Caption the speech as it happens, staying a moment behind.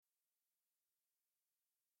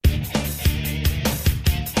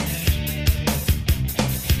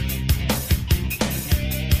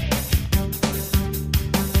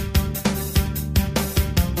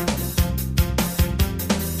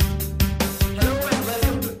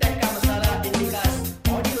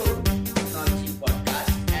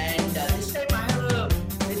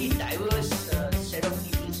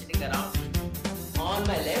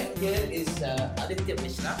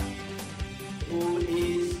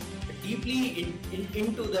deeply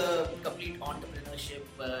into the complete entrepreneurship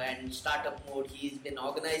and startup mode. He's been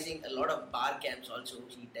organizing a lot of bar camps also,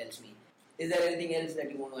 he tells me. Is there anything else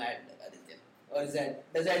that you want to add, Aditya? Or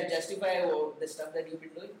does that justify the stuff that you've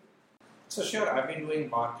been doing? So sure, I've been doing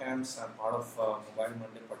bar camps. I'm part of Mobile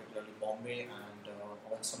Monday, particularly Bombay, and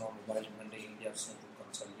also now Mobile Monday India. So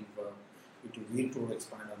I'll leave it to Veer to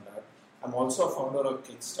expand on that. I'm also a founder of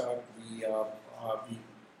Kickstart.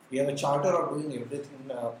 We have a charter of doing everything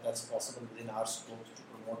that's possible within our scope to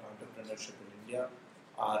promote entrepreneurship in India.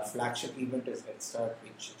 Our flagship event is Kickstart,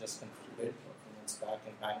 which just concluded a few months back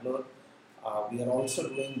in Bangalore. We are also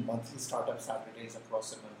doing monthly startup Saturdays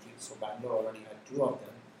across the country. So Bangalore already had 2 of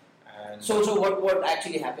them. And so what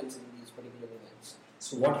actually happens in these particular events?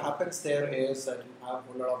 So what happens there is that you have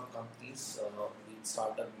a lot of companies, be it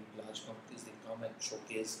startup, be it large companies, they come and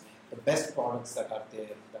showcase the best products that are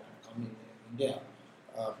there, that have come in India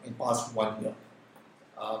in past 1 year.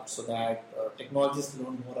 So that technologists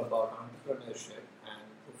learn more about entrepreneurship and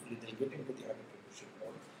hopefully they'll get into the entrepreneurship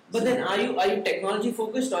world. But then are you technology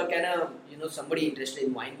focused, or can somebody interested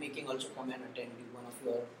in winemaking also come and attend one of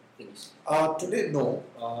your things? Today, no.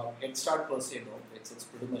 Head Start per se, no. It's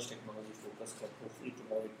pretty much technology focused, but hopefully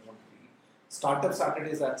tomorrow it won't be. Startup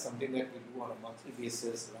Saturdays, that's something that we do on a monthly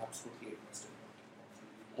basis. Absolutely, it must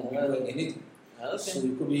be doing anything. Okay. So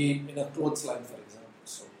you could be in a clothes line, for example.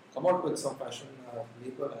 So come out with some fashion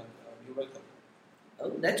label and you're welcome.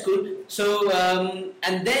 Oh, that's good. So,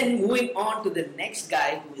 and then moving on to the next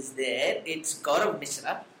guy who is there, it's Gaurav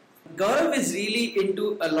Mishra. Gaurav is really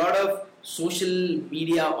into a lot of social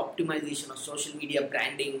media optimization or social media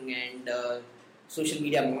branding and social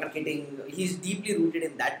media marketing. He's deeply rooted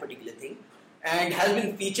in that particular thing and has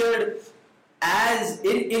been featured as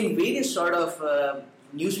in various sort of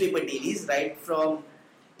newspaper dailies, right from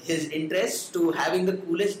his interest to having the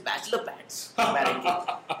coolest bachelor pads, apparently.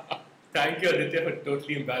 Thank you, Aditya, for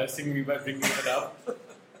totally embarrassing me by bringing it up.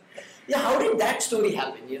 Yeah, how did that story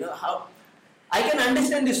happen? How I can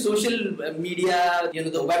understand the social media,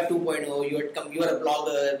 the Web 2.0. You are a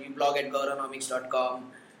blogger, you blog at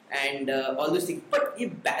gauronomics.com and all those things. But a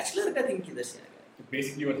bachelor ka thing kidhar se aa gaya?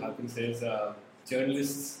 Basically, what happens is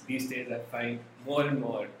journalists these days, I find more and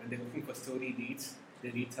more, when they're looking for story leads, they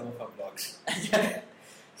read some of our blogs.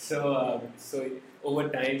 So over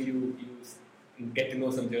time, you get to know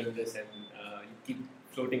some journalists and you keep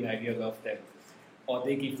floating ideas off them, or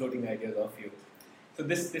they keep floating ideas off you. So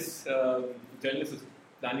this journalist was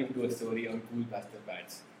planning to do a story on cool bachelor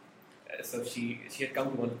pads. So she had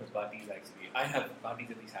come to one of my parties actually. I have parties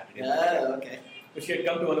every Saturday. Okay. So she had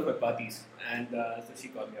come to one of my parties and so she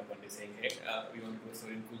called me up one day saying, hey, we want to do a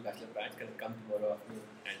story in cool bachelor pads. Can I come tomorrow afternoon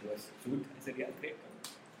and do a shoot? I said, yeah, great.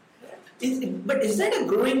 But is that a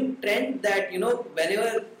growing trend that,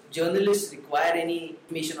 whenever journalists require any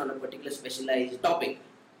information on a particular specialized topic,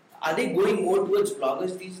 are they going more towards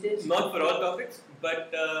bloggers these days? Not for all topics,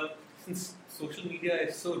 but since social media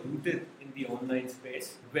is so rooted in the online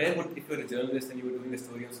space, if you're a journalist and you were doing a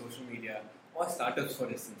story on social media, or startups for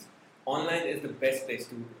instance, online is the best place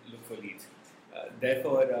to look for leads.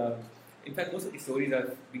 Therefore, in fact, most of the stories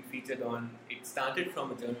I've been featured on, it started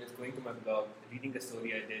from a journalist going to my blog, reading the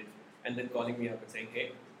story I did, and then calling me up and saying,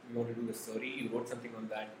 hey, we want to do the story, you wrote something on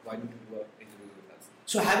that, why don't you do an interview with us?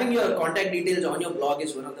 So having your contact details on your blog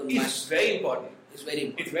is one of the It's very important. It's very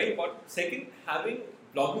important. It's very important. Second, having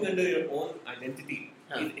blogging under your own identity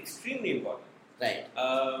is extremely important. Right.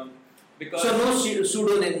 Because so no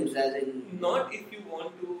pseudonyms as in... Not if you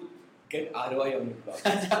want to get ROI on your blog.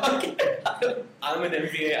 Okay. I'm an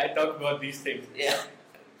MBA, I talk about these things. Yeah.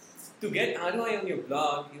 To get ROI on your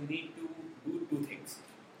blog, you need to do 2 things.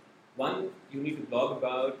 One, you need to blog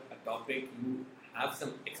about a topic you have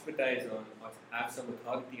some expertise on or have some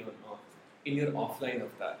authority on in your offline of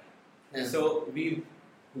that. Yeah. So who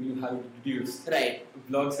you have introduced, right,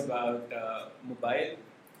 blogs about mobile.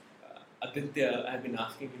 Aditya, I've been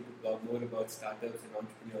asking him to blog more about startups and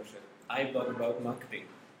entrepreneurship. I blog about marketing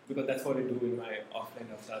because that's what I do in my offline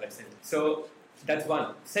avatar. So that's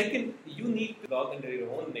one. Second, you need to blog under your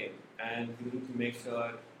own name and you need to make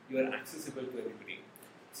sure you are accessible to everybody.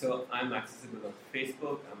 So I'm accessible on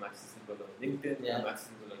Facebook, I'm accessible on LinkedIn, I'm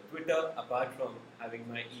accessible on Twitter, apart from having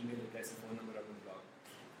my email address and phone number on the blog.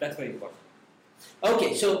 That's very important.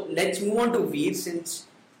 Okay, so let's move on to Veer since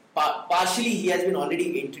partially he has been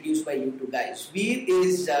already introduced by you two guys. Veer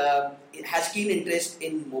has keen interest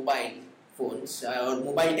in mobile phones or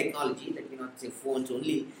mobile technology, let me not say phones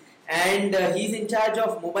only, and he's in charge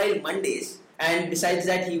of Mobile Mondays, and besides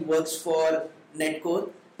that he works for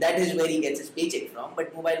Netcore. That is where he gets his paycheck from,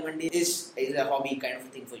 but Mobile Monday is a hobby kind of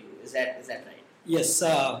thing for you. Is that right? Yes,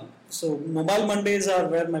 So Mobile Mondays are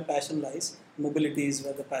where my passion lies. Mobility is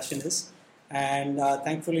where the passion is, and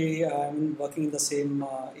thankfully I'm working in the same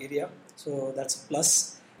area. So that's a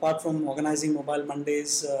plus. Apart from organizing Mobile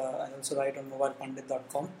Mondays, I also write on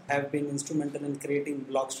mobilepundit.com. I have been instrumental in creating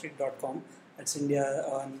blogstreet.com. That's India,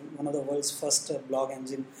 one of the world's first blog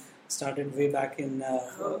engine. Started way back in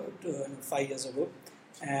 5 years ago,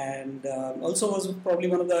 and also was probably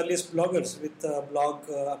one of the earliest bloggers with a blog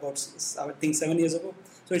about I think 7 years ago.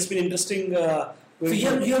 So it's been interesting. So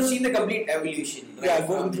you have seen the complete evolution. Right? Yeah,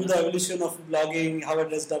 going through the evolution of blogging, how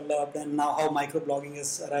it has developed, and now how microblogging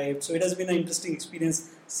has arrived. So it has been an interesting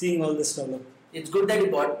experience seeing all this develop. It's good that you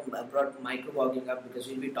brought microblogging up because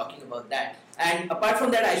we'll be talking about that. And apart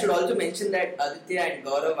from that, I should also mention that Aditya and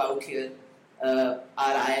Gaurav out here are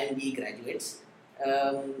IIMB graduates.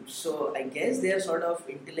 So I guess they are sort of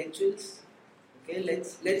intellectuals. Okay,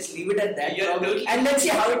 let's leave it at that. And let's see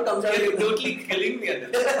how it comes out. You're totally killing me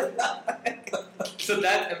at this. So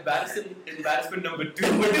that's embarrassment number 2.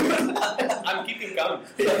 I'm keeping count.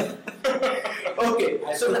 Okay.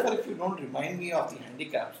 I So prefer if you don't remind me of the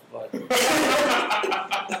handicaps, but Aditya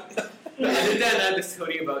and I have this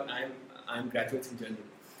theory about I'm graduates in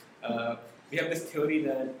general. We have this theory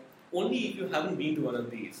that only if you haven't been to one of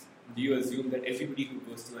these do you assume that everybody who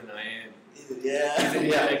goes to an IIM is an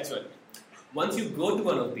intellectual. Once you go to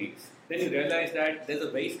one of these, then you realize that there's a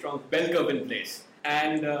very strong bell curve in place.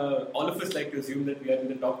 And all of us like to assume that we are in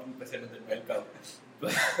the top 2% of the bell curve.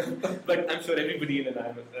 But I'm sure everybody in an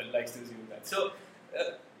IIM likes to assume that. So,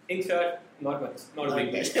 in short, not much. Not a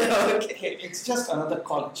big deal. Okay. it's just another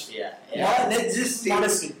college. Yeah. Let's just say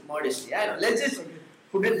modesty. I know. Let's just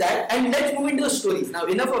put it that, and let's move into the stories. Now,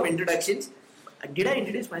 enough of introductions. Did I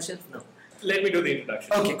introduce myself? No. Let me do the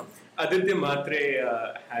introduction. Okay. Aditya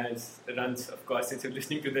Mhatre runs, of course, since you're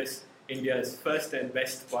listening to this, India's first and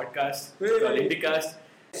best podcast called IndyCast.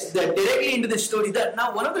 Directly into the story.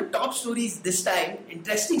 Now, one of the top stories this time,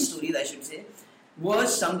 interesting stories I should say,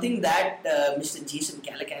 was something that Mr. Jason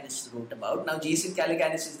Calacanis wrote about. Now, Jason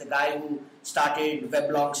Calacanis is the guy who started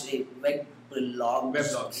Weblogs Inc.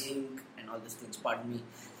 and all these things, pardon me.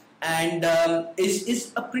 And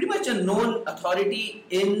is a pretty much a known authority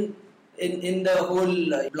in the whole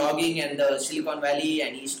blogging and the Silicon Valley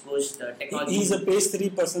and East Coast technology. He's a page 3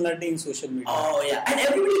 personality in social media. Oh yeah, and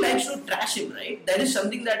everybody likes to trash him, right? That is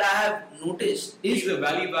something that I have noticed. He's a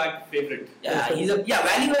Valleybag favorite. Yeah,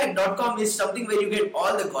 Valleybag.com is something where you get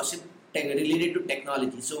all the gossip related to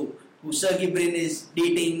technology. So who Sergey Brin is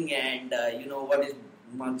dating, and what is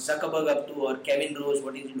Mark Zuckerberg up to, or Kevin Rose,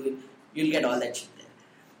 what is he doing? You'll get all that shit there.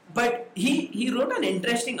 But he wrote an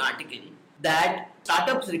interesting article that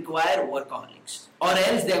startups require workaholics, or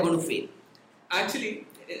else they are going to fail. Actually,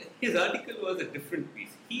 his article was a different piece.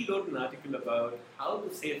 He wrote an article about how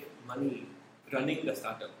to save money running a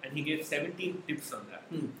startup, and he gave 17 tips on that.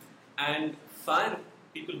 And fire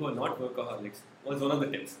people who are not workaholics was one of the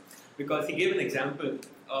tips, because he gave an example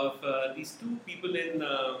of these two people in.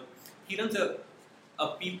 He runs a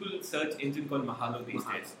people search engine called Mahalo these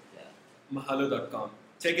days. Mahalo.com.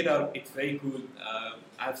 Check it out, it's very cool.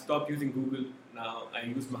 I've stopped using Google now. I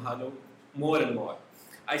use Mahalo more and more.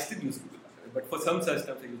 I still use Google, but for some such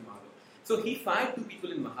stuff I use Mahalo. So he fired 2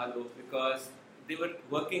 people in Mahalo because they were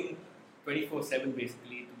working 24/7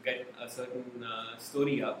 basically to get a certain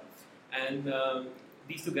story up, and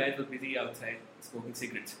these 2 guys were busy outside smoking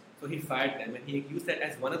cigarettes. So he fired them, and he used that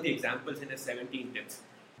as one of the examples in his 17 tips.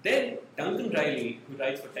 Then Duncan Riley, who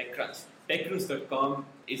writes for TechCrunch, TechCrunch.com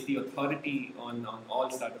is the authority on all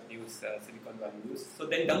startup news, Silicon Valley news. So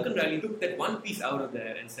then Duncan Riley took that one piece out of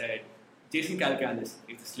there and said, Jason Calacanis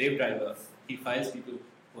is a slave driver. He fires people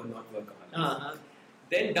who are not workaholics.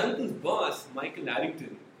 Then Duncan's boss, Michael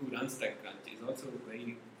Arrington, who runs TechCrunch, is also a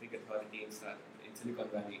very big authority in Silicon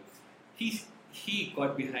Valley. He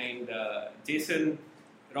got behind Jason.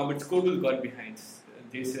 Robert Scoble got behind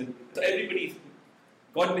Jason. So everybody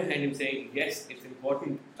got behind him saying, yes, it's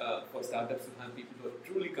important for startups to have people who are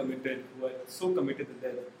truly committed, who are so committed that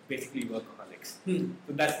they're basically workaholics.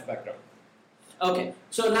 So that's the background. Okay,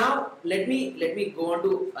 so now let me go on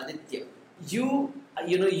to Aditya.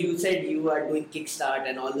 You said you are doing Kickstart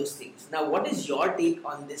and all those things. Now, what is your take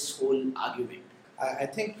on this whole argument? I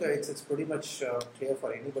think it's pretty much clear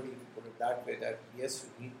for anybody to put it that way that yes,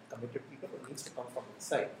 you need committed people, but it needs to come from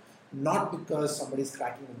inside. Not because somebody is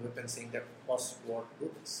cracking the whip and saying that boss, you want to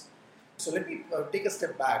do this. So let me take a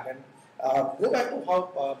step back and go back to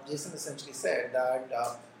how Jason essentially said that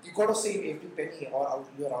you got to save every penny or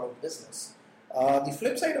you're out of business. The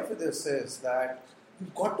flip side of it is that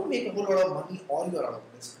you've got to make a whole lot of money or you're out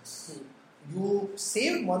of business. You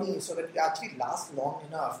save money so that you actually last long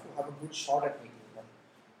enough to have a good shot at making money.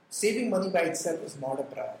 saving money by itself is not a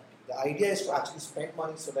priority. The idea is to actually spend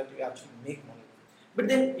money so that you actually make money. But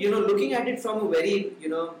then, looking at it from a very,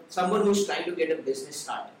 someone who's trying to get a business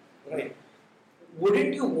started, Right.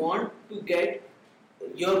 wouldn't you want to get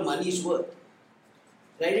your money's worth?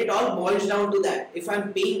 Right? It all boils down to that. If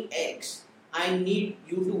I'm paying X, I need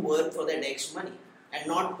you to work for that X money and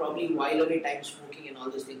not probably while away time smoking and all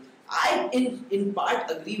those things. I, in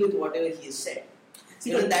part, agree with whatever he has said.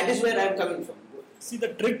 See, That is where I'm coming from. See, the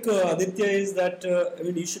trick, Aditya, is that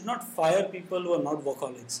you should not fire people who are not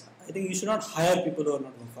workaholics. I think you should not hire people who are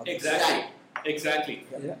not workaholics. Exactly.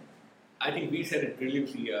 Yeah. I think we said it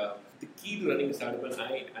brilliantly. The key to running a startup, and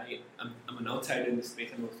I'm an outsider in this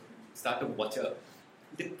space, I'm a startup watcher.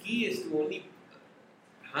 The key is to only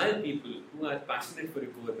hire people who are passionate for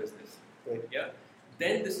your core business. Right. Yeah.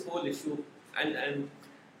 Then this whole issue, and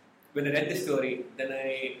when I read this story, then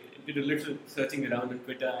I did a little searching around on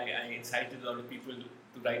Twitter. I incited a lot of people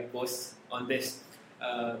to write posts on this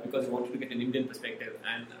because I wanted to get an Indian perspective.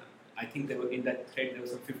 And I think there were in that thread there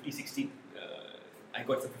was some 50, 60. I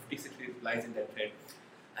got some 50, 60 replies in that thread,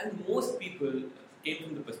 and most people came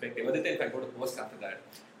from the perspective. Other than if I got a post after that,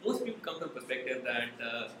 most people come from the perspective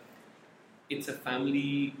that it's a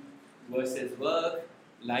family versus work,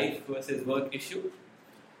 life versus work issue,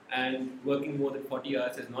 and working more than 40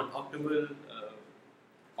 hours is not optimal.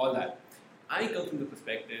 All that. I come from the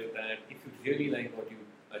perspective that if you really like what you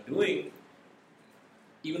are doing,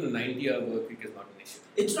 even a 90-hour work week is not an issue.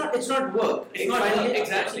 It's not work. It's not Finally,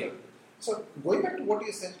 exactly. So going back to what you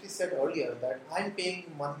essentially said earlier, that I'm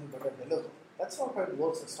paying money but I deliver. That's not how it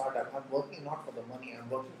works in startup. I'm working not for the money. I'm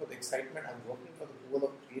working for the excitement. I'm working for the goal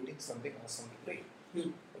of creating something awesome to create.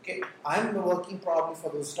 Okay, I'm working probably for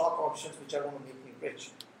those stock options which are going to make me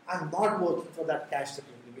rich. I'm not working for that cash that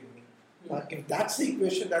you're giving me. If that's the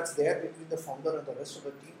equation that's there between the founder and the rest of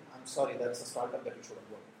the team, I'm sorry, that's a startup that you should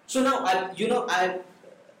have worked. So now,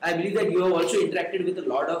 I believe that you have also interacted with a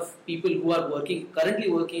lot of people who are currently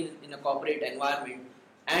working in a corporate environment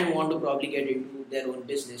and want to probably get into their own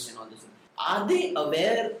business and all this. Are they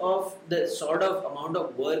aware of the sort of amount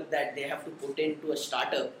of work that they have to put into a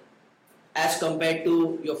startup as compared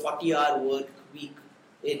to your 40-hour work week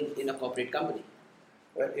in a corporate company?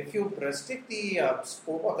 Well, if you restrict the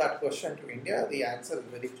scope of that question to India, the answer is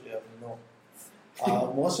very clear, no.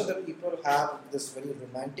 Most of the people have this very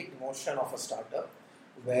romantic notion of a startup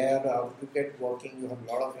where you get working, you have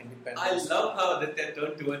a lot of independence. I love how that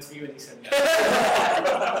turned towards me when you said that.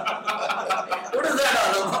 What is that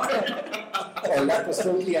all about? Well, that was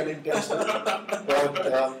totally unintentional. But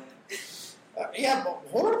yeah, a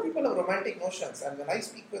whole lot of people have romantic notions, and when I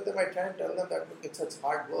speak with them, I try and tell them that look, it's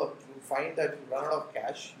hard work. You find that you run out of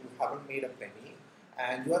cash, you haven't made a penny,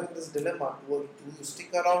 and you are in this dilemma: do you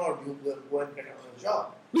stick around or do you go and get another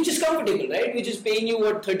job? Which is comfortable, right? Which is paying you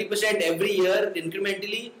 30% every year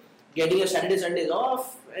incrementally, getting your Sundays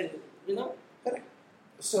off, and Correct.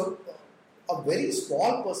 So, a very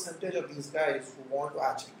small percentage of these guys who want to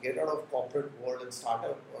actually get out of corporate world and start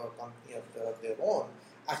a company of their own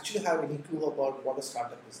actually have any clue about what a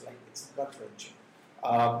startup is like. It's gut wrenching.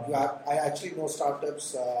 I actually know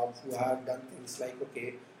startups who have done things like,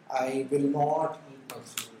 okay, I will not eat my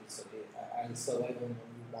 3 meals a day. I'll survive on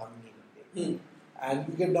only 1 meal a day. And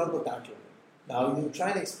you get down to that level. Now, you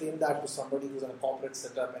try and explain that to somebody who's in a corporate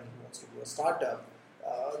setup and who wants to do a startup.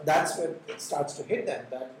 That's when it starts to hit them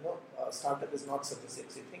that startup is not such a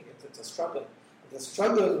sexy thing. It's a struggle. It's a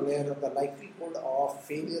struggle where the likelihood of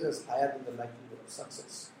failure is higher than the likelihood of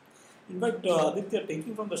success. In fact, Aditya,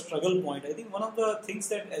 taking from the struggle point, I think one of the things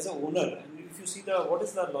that as an owner, and if you see what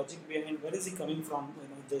is the logic behind, where is he coming from,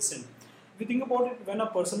 Jason? If you think about it, when a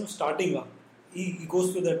person is starting up, he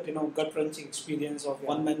goes through that gut-wrenching experience of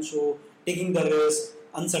one-man show, taking the risk,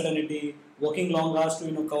 uncertainty, working long hours to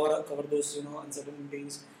cover those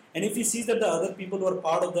uncertainties. And if he sees that the other people who are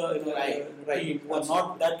part of the team who are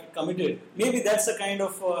not that committed, maybe that's the kind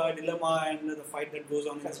of dilemma and the fight that goes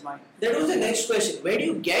on in his mind. That was the next question. Where do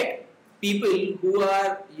you get people who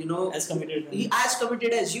are as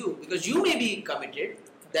committed as you? Because you may be committed,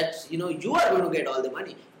 that you are going to get all the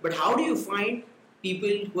money. But how do you find people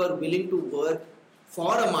who are willing to work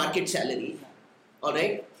for a market salary, all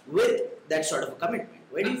right, with that sort of a commitment?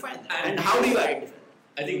 Where do you find that? And how do you identify that?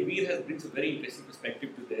 I think Veer has brings a very interesting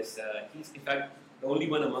perspective to this. He's, in fact, the only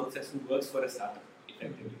one amongst us who works for a startup,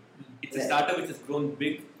 effectively. It's a startup which has grown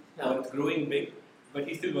big, or it's growing big, but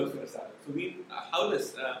he still works for a startup. So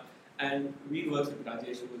and Veer works with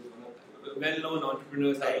Rajesh, who is one of the well-known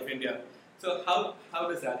entrepreneurs out of India. So how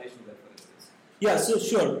does Rajesh do that, for instance? Yeah, so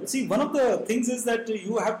sure. See, one of the things is that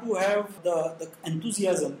you have to have the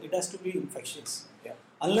enthusiasm. It has to be infectious. Yeah.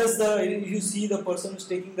 unless you see the person who's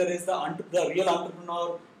taking the risk, the real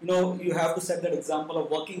entrepreneur, you have to set that example of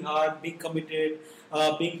working hard, being committed,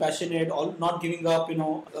 being passionate, not giving up,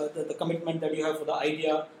 the commitment that you have for the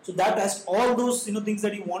idea. So that has all those, things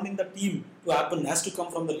that you want in the team to happen has to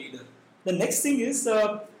come from the leader. The next thing is,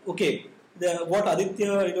 what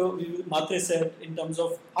Aditya, Matre said in terms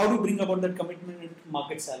of how do you bring about that commitment into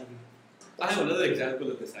market salary. I have another example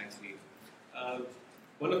of this actually.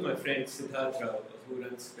 One of my friends, Siddharth Rao, who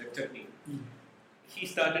runs WebChutney, he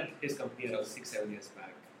started his company around 6-7 years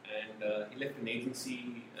back, and he left an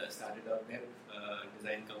agency, started a web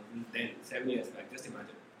design company then 7 years back, just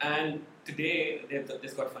imagine. And today they've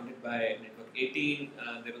just got funded by Network 18,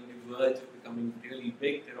 they're on the verge of becoming really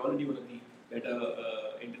big, they're already one of the better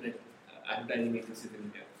internet advertising agencies in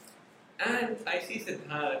India. And I see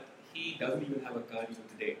Siddharth, he doesn't even have a car even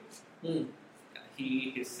today.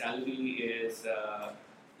 His salary is,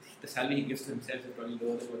 the salary he gives to himself is probably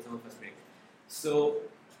lower than what some of us make. So,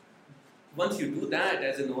 once you do that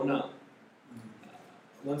as an owner,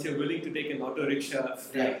 once you're willing to take an auto rickshaw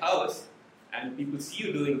to your house, and people see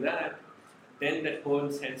you doing that, then that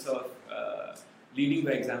whole sense of leading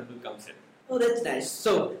by example comes in. Oh, that's nice.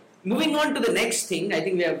 So, moving on to the next thing, I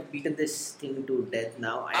think we have beaten this thing to death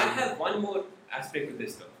now. I have one more aspect of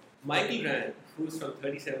this though. Michael Rand, who's from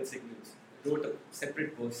 37 Signals, wrote a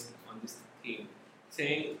separate post on this theme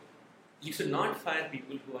saying you should not fire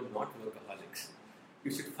people who are not workaholics.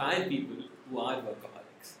 You should fire people who are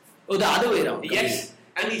workaholics. Oh, the other way around. Yes.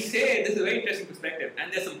 And he said, this is a very interesting perspective,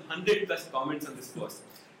 and there's some 100 plus comments on this post.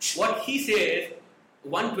 What he says,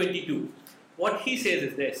 122, what he says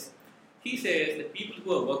is this. He says that people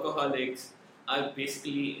who are workaholics are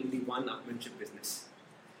basically in the one-upmanship business.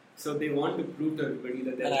 So they want to prove to everybody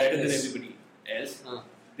that they're better than everybody else.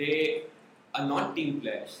 They are not team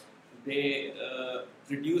players. They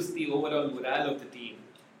reduce the overall morale of the team.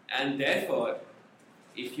 And therefore,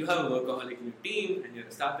 if you have a workaholic in your team and you're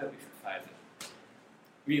a startup, you should fire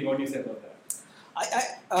them. What do you say about that?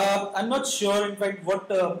 I'm not sure, in fact,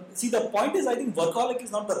 the point is, I think workaholic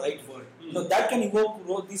is not the right word. That can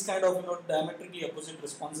evoke these kind of, diametrically opposite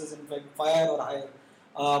responses, in fact, fire or hire.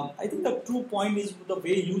 I think the true point is the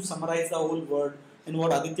way you summarize the whole word and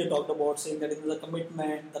what Aditya talked about, saying that it is the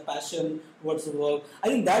commitment, the passion towards the work. I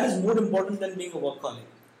think that is more important than being a workaholic.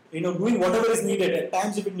 Doing whatever is needed. At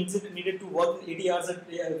times, if it needed to work 80 hours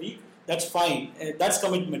a week, that's fine. That's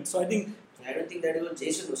commitment. So I don't think that is what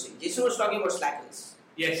Jason was saying. Jason was talking about slackers.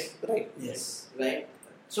 Yes. Right? Yes. Right?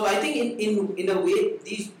 So I think in a way,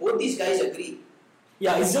 both these guys agree.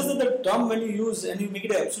 Yeah, it's just that the term when you use and you make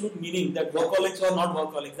it an absolute meaning that workaholics or not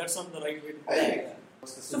workaholics, that's not the right way to put it.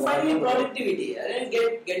 So finally, productivity and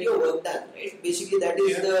get your work done, right? Basically, that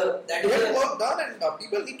is get work done, and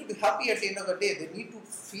people need to be happy at the end of the day. They need to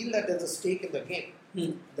feel that there's a stake in the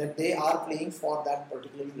game, that they are playing for that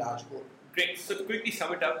particularly large goal. Great. So to quickly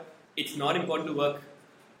sum it up, it's not important to work.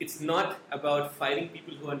 It's not about firing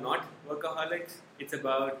people who are not workaholics. It's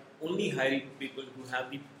about only hiring people who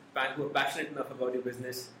are passionate enough about your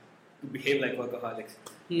business to behave like workaholics.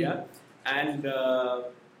 Yeah, and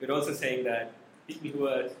we're also saying that people who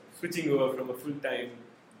are switching over from a full-time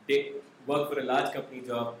work for a large company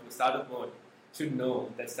job to a startup mode should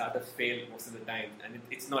know that startups fail most of the time, and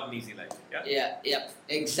it's not an easy life. Yeah,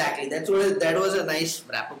 exactly. That was a nice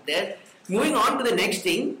wrap up there. Moving on to the next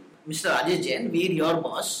thing, Mr. Rajesh Jain, Veer, your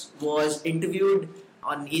boss, was interviewed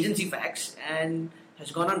on Agency Facts and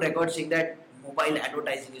has gone on record saying that mobile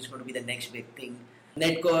advertising is going to be the next big thing.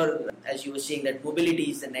 Netcore, as you were saying, that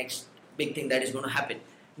mobility is the next big thing that is going to happen.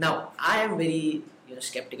 Now, I am very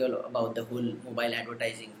skeptical about the whole mobile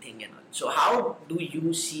advertising thing and all. So, how do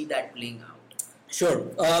you see that playing out? Sure.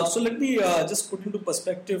 So let me just put into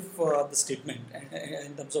perspective the statement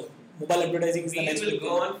in terms of mobile advertising is the next big thing. We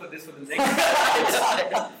will go on for this for the next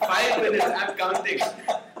 5 minutes. I'm counting.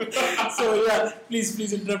 So yeah,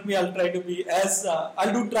 please interrupt me. I'll try to be try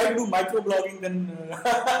to do microblogging then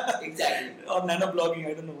exactly or nano blogging.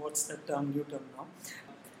 I don't know what's that new term now.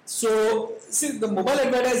 So see, the mobile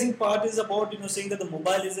advertising part is about saying that the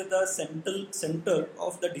mobile is at the center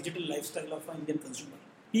of the digital lifestyle of an Indian consumer.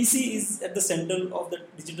 PC is at the center of the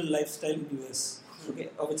digital lifestyle in US,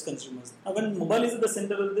 of its consumers. Now, when mobile is at the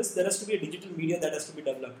center of this, there has to be a digital media that has to be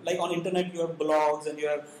developed. Like on internet, you have blogs and you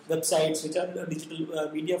have websites which are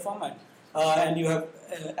digital media format, and you have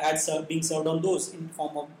ads being served on those in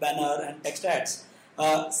form of banner and text ads.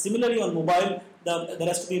 Similarly, on mobile, there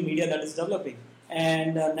has to be media that is developing.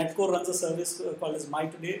 And Netcore runs a service called as My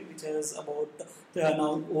Today, which has about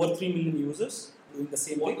now over 3 million users doing the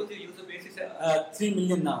same thing. What was your user base? 3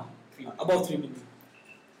 million now. About 3 million.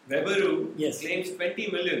 Weberoo Yes. claims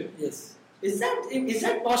 20 million. Yes. Is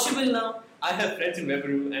that possible now? I have friends in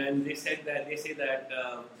Weberoo, and they say that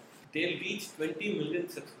they'll reach 20 million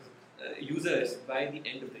users by the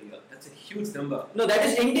end of the year. That's a huge number. No, that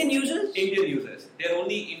is Indian users? Indian users. They're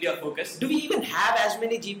only India focused. Do we even have as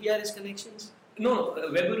many GPRS connections? No,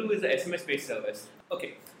 Weberoo is an SMS-based service.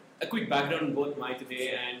 Okay, a quick background on both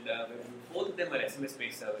MyToday and Weberoo. Both of them are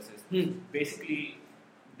SMS-based services. Basically,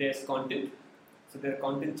 there's content. So there are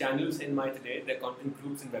content channels in MyToday, there are content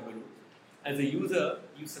groups in Weberoo. As a user,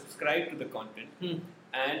 you subscribe to the content,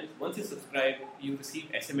 and once you subscribe, you receive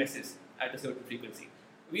SMSs at a certain frequency.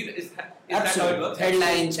 Is that how it works?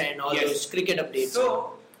 Headlines and all those cricket updates.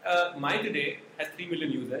 So, MyToday has 3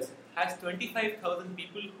 million users, has 25,000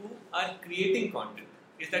 people who are creating content.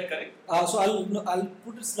 Is that correct? So I'll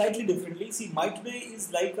put it slightly differently. See, MyToday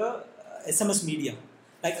is like a SMS media,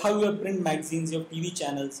 like how you have print magazines, you have TV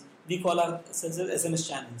channels. We call ourselves SMS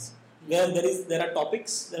channels, where there are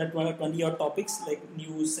topics. There are 20 odd topics like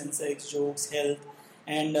news, sex, jokes, health,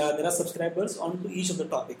 and there are subscribers onto each of the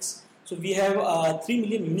topics. So we have 3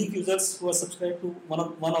 million unique users who are subscribed to one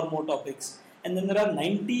or more topics, and then there are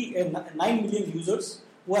 9 million users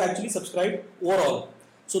who are actually subscribed overall.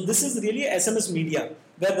 So this is really SMS media,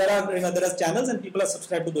 where there are channels and people are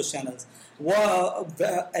subscribed to those channels.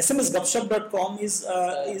 SMSGupshup.com is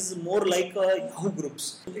more like Yahoo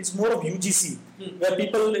groups. It's more of UGC, where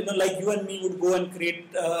people like you and me would go and create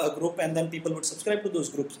a group, and then people would subscribe to those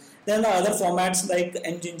groups. Then there are other formats like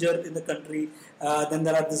Mginger in the country. Then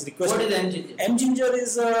there are this request. What is Mginger? Mginger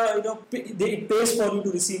is it pays for you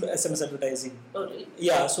to receive SMS advertising. Oh, really?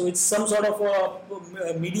 Yeah, so it's some sort of a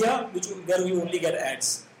media where you only get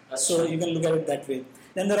ads. So you can look at it that way.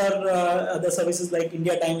 Then there are other services like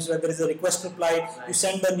India Times, where there is a request reply. Right. You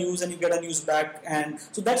send the news and you get a news back, and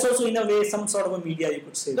so that's also in a way some sort of a media, you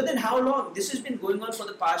could say. But then how long? This has been going on for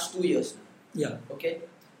the past 2 years now. Yeah. Okay.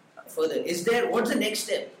 Further, what's the next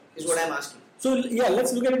step? Is what I'm asking. So yeah,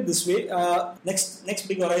 let's look at it this way. Next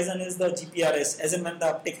big horizon is the GPRS, as and when the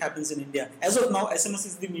uptake happens in India. As of now, SMS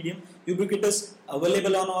is the medium, ubiquitous,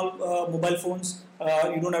 available on all mobile phones.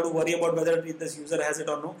 You don't have to worry about whether this user has it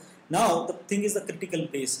or no. Now the thing is the critical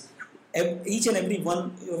base. Each and every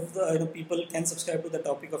one of the people can subscribe to the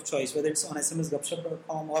topic of choice, whether it's on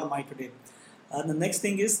SMSGupshup.com or MyToday. The next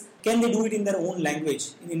thing is, can they do it in their own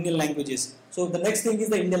language, in Indian languages? So the next thing is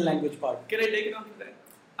the Indian language part. Can I take it on to that?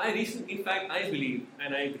 I believe,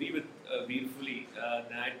 and I agree with Veer fully,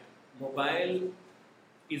 that mobile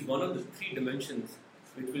is one of the 3 dimensions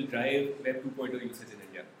which will drive Web 2.0 usage in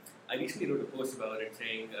India. I recently wrote a post about it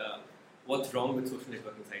saying what's wrong with social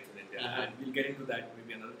networking sites in India, and we'll get into that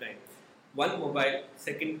maybe another time. 1, mobile;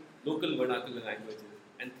 2, local vernacular languages;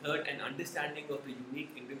 and 3rd, an understanding of the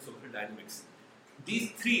unique Indian social dynamics.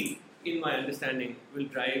 These 3, in my understanding, will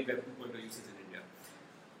drive Web 2.0 usage in India.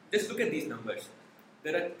 Just look at these numbers.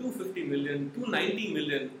 There are 290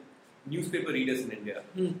 million newspaper readers in India.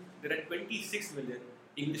 There are 26 million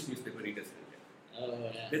English newspaper readers in India.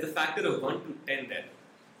 There's a factor of 1 to 10 there.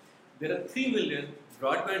 There are 3 million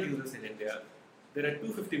broadband users in India. There are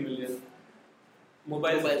 250 million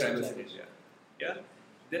mobile subscribers in India. Yeah?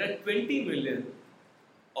 There are 20 million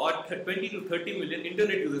or 20 to 30 million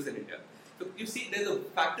internet users in India. So you see, there's a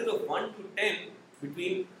factor of 1 to 10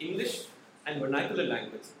 between English and vernacular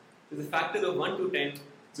language. There's a factor of 1 to 10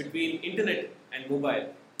 between internet and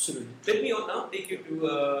mobile. Absolutely. Let me now take you to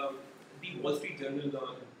the Wall Street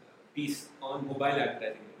Journal piece on mobile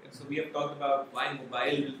advertising. So we have talked about why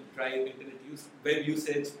mobile will drive internet web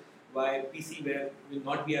usage, why PC web will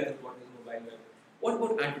not be as important as mobile web. What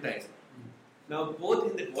about advertising? Now, both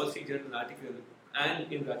in the Wall Street Journal article and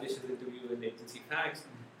in Rajesh's interview in Agency Facts,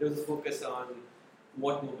 there was a focus on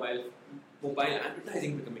what mobile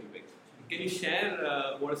advertising becoming big. Can you share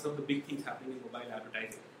what are some of the big things happening in mobile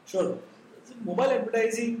advertising? Sure. So mobile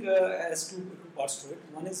advertising has two parts to it.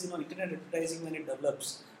 One is internet advertising when it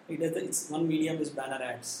develops. It's one medium is banner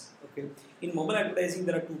ads. Okay. In mobile advertising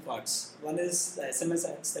there are 2 parts. One is the SMS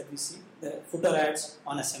ads that we see, the footer ads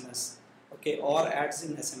on SMS, okay, or ads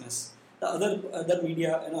in SMS. The other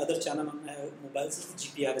media and other channel on mobiles is the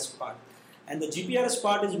GPRS part. And the GPRS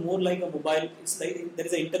part is more like a mobile. It's like there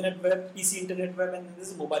is an internet web, PC internet web, and this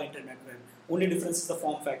is mobile internet web. Only difference is the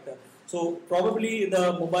form factor. So probably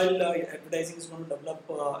the mobile advertising is going to develop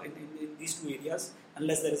in these 2 areas,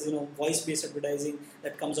 unless there is voice-based advertising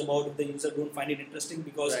that comes about if the user don't find it interesting,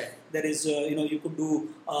 because there is you could do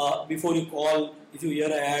before you call, if you hear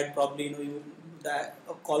an ad, probably that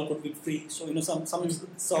a call could be free. So some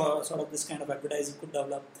sort of this kind of advertising could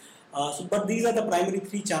develop. But these are the primary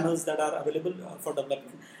 3 channels that are available for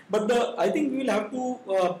development. But I think we will have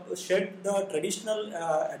to shed the traditional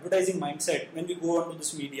advertising mindset when we go onto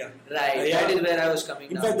this media. Right, that is where I was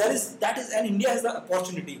coming. In fact, and India has the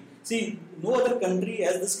opportunity. See, no other country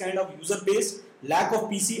has this kind of user base, lack of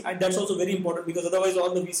PC, and that's also very important because otherwise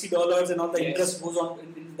all the VC dollars and all the interest goes on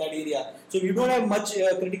in that area. So if you don't have much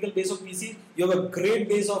critical base of PC, you have a great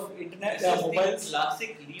base of internet mobile.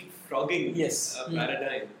 Classic leapfrogging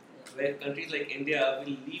paradigm, where countries like India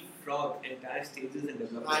will leapfrog entire stages in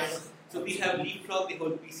development. So we have leapfrogged the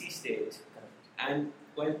whole PC stage, and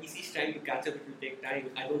while PC is trying to catch up, it will take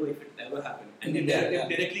time. I don't know if it ever happened, and they've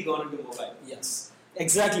directly gone into mobile. Yes,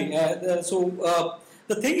 exactly.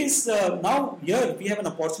 The thing is, now here we have an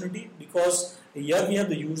opportunity because here we have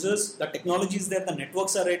the users, the technology is there, the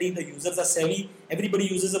networks are ready, the users are savvy. Everybody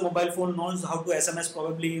uses a mobile phone, knows how to SMS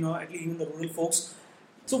probably, at least even the rural folks.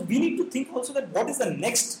 So we need to think also that what is the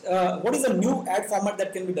next, what is the new ad format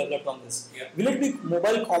that can be developed on this? Yeah. Will it be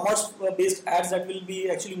mobile commerce based ads that will be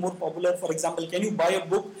actually more popular? For example, can you buy a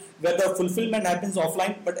book where the fulfillment happens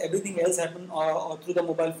offline but everything else happens through the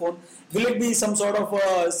mobile phone? Will it be some sort of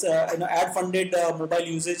ad funded mobile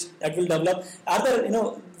usage that will develop? Are there,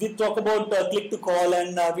 we talk about click to call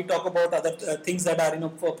and we talk about other things that are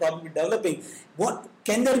probably developing. What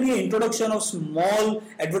can there be an introduction of small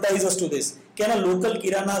advertisers to this? Can a local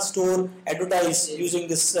kirana store advertise using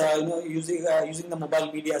this, using the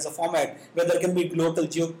mobile media as a format, where there can be local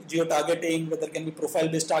geo targeting, where there can be profile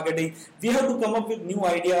based targeting? We have to come up with new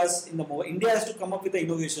ideas in the mobile. India has to come up with the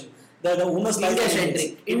innovation. The owners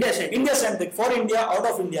India centric for India, out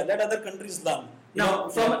of India. Let other countries learn. Now,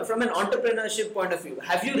 from an entrepreneurship point of view,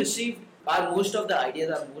 have you received? Are most of the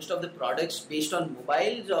ideas, are most of the products based on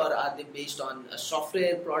mobiles, or are they based on a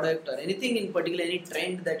software product, or anything in particular, any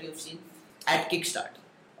trend that you've seen at Kickstart?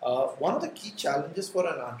 One of the key challenges for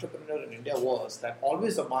an entrepreneur in India was that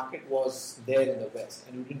always the market was there in the West,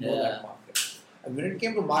 and you didn't know that market. And when it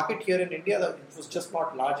came to market here in India, it was just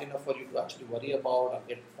not large enough for you to actually worry about or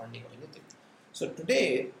get funding or anything. So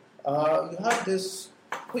today, you have this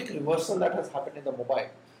quick reversal that has happened in the mobile,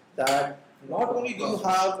 that not only do you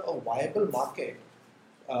have a viable market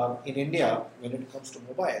in India when it comes to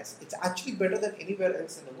mobiles, it's actually better than anywhere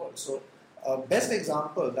else in the world. So, best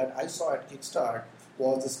example that I saw at Kickstart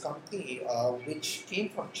was this company which came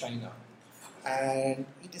from China, and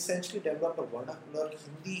it essentially developed a vernacular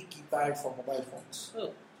Hindi keypad for mobile phones. Oh.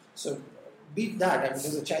 So, beat that. I mean,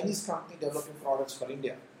 there's a Chinese company developing products for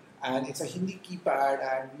India, and it's a Hindi keypad,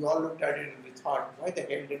 and we all looked at it and we thought, why the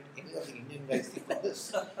hell did any of the Indian guys think of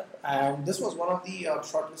this? And this was one of the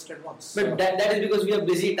shortlisted ones. But that is because we are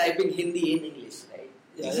busy typing Hindi in English, right?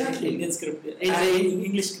 Yeah, exactly. Indian script.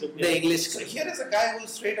 English script. The English So script. here is a guy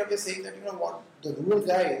who's straight away saying that, the rural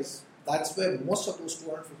guys, that's where most of those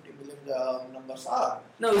 250 million numbers are.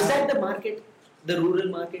 Now, is that the market, the rural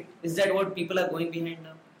market? Is that what people are going behind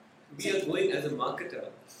now? We are going as a marketer.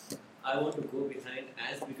 I want to go behind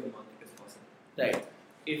as big a market as possible. Right.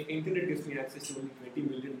 If internet gives me access to only 20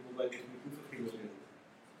 million, mobile gives me 250 million.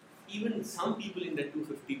 Even some people in that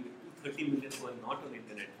 230 million who are not on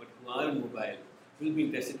internet but who are mobile will be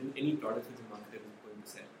interested in any products which a marketer is going to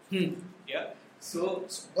sell. Yeah. So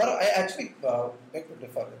Gaurav, I actually beg to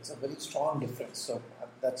differ. It's a very strong difference. So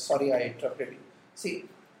sorry I interrupted you. See,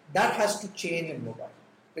 that has to change in mobile.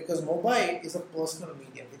 Because mobile is a personal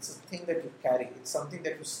medium. It's a thing that you carry. It's something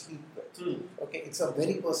that you sleep with. Okay, it's a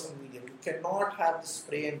very personal medium. You cannot have the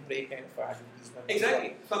spray and pray kind of advertisement.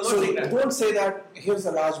 exactly. So I'm not So saying that. don't say that here's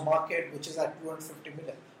a large market which is at 250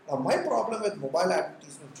 million. Now my problem with mobile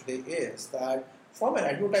advertisement today is that from an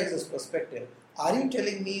advertiser's perspective, are you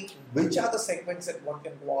telling me which are the segments that one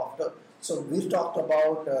can go after? So we've talked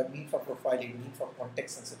about need for profiling, need for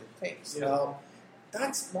context sensitive things. Yeah. Now,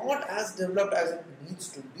 that's not as developed as it needs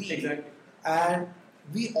to be. Exactly. And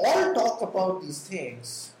we all talk about these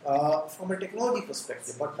things from a technology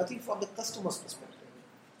perspective, but nothing from the customer's perspective.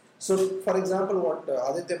 So, for example, what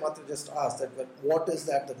Aditya Matra just asked, that what is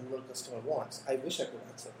that the rural customer wants? I wish I could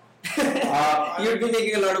answer that. You'd be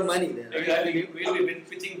making a lot of money then. Exactly. We'll be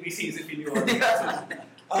pitching VCs if you knew all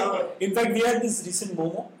that. In fact, we had this recent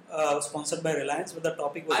Momo sponsored by Reliance, where the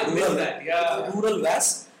topic was I missed that, yeah. rural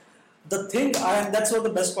VAS. The thing, and that's what the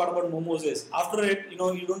best part about Momos is. After it, you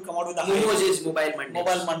don't come out with the Momos is Mobile Mondays.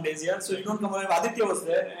 Mobile Mondays, yeah. So you don't come out. Aditya was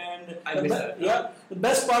there, and I missed that. Yeah, the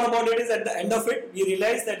best part about it is at the end of it, we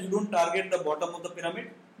realize that you don't target the bottom of the pyramid.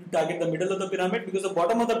 You target the middle of the pyramid, because the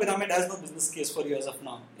bottom of the pyramid has no business case for you as of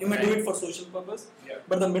now. You may do it for social purpose,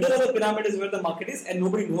 but the middle of the pyramid is where the market is, and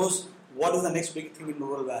nobody knows what is the next big thing in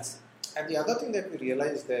rural VAS. And the other thing that we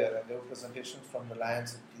realized there, and there were presentations from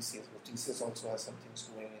Reliance and TCS, but TCS also has some things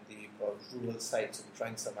going in the rural side, so we're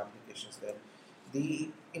trying some applications there. The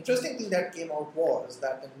interesting thing that came out was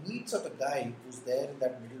that the needs of the guy who's there in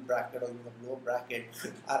that middle bracket or even the lower bracket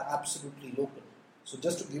are absolutely local. So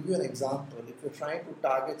just to give you an example, if you're trying to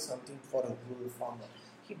target something for a rural farmer,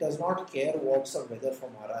 he does not care what's the weather for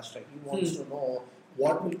Maharashtra. He wants to know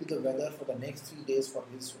what will be the weather for the next 3 days for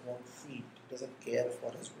his own feed. He doesn't care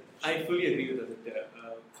for his village. I fully agree with Aditya.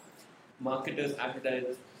 Marketers,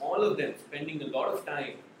 advertisers, all of them spending a lot of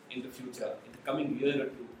time in the future, in the coming year or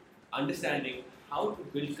two, understanding how to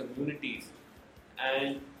build communities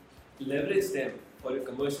and leverage them for your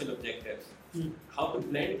commercial objectives. How to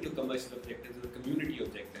blend your commercial objectives with community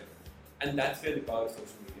objectives. And that's where the power of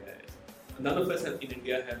social media is. None of us in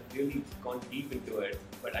India have really gone deep into it,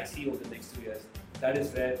 but I see over the next 2 years, that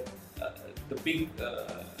is where the big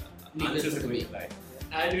answers are going to lie.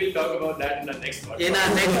 And we'll talk about that in our next podcast. In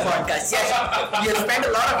our next podcast, yes. We have spent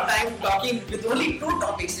a lot of time talking with only 2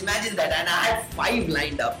 topics. Imagine that, and I had 5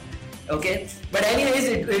 lined up. Okay, but anyways,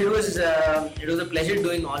 it was a pleasure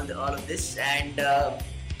doing all of this, and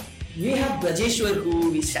we have Brajeshwar,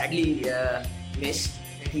 who we sadly missed,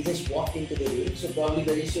 and he just walked into the room. So probably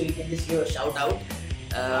Brajeshwar, you can just give a shout out.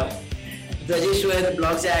 Brajeshwar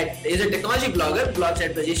is a technology blogger, blogs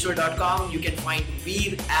at brajeshwar.com. You can find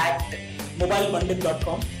Veer at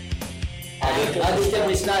mobilepundit.com. Aditya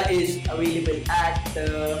Mishra is available at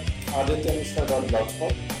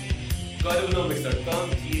AdityaMishra.blogspot.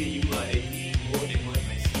 Gauravenomics.com,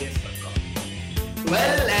 GAURAVOTMYCS.com.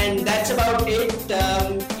 Well, and that's about it.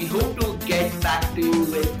 We hope to get back to you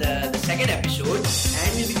with the second episode,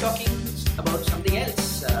 and we'll be talking about something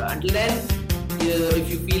else. Until then, if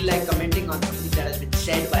you feel like commenting on something that has been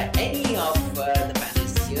said by any of the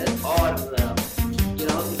panelists here, or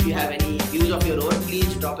if you have any views of your own,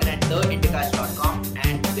 please drop in at theindicast.com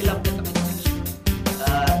and fill up the comment section.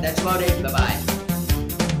 That's about it. Bye bye.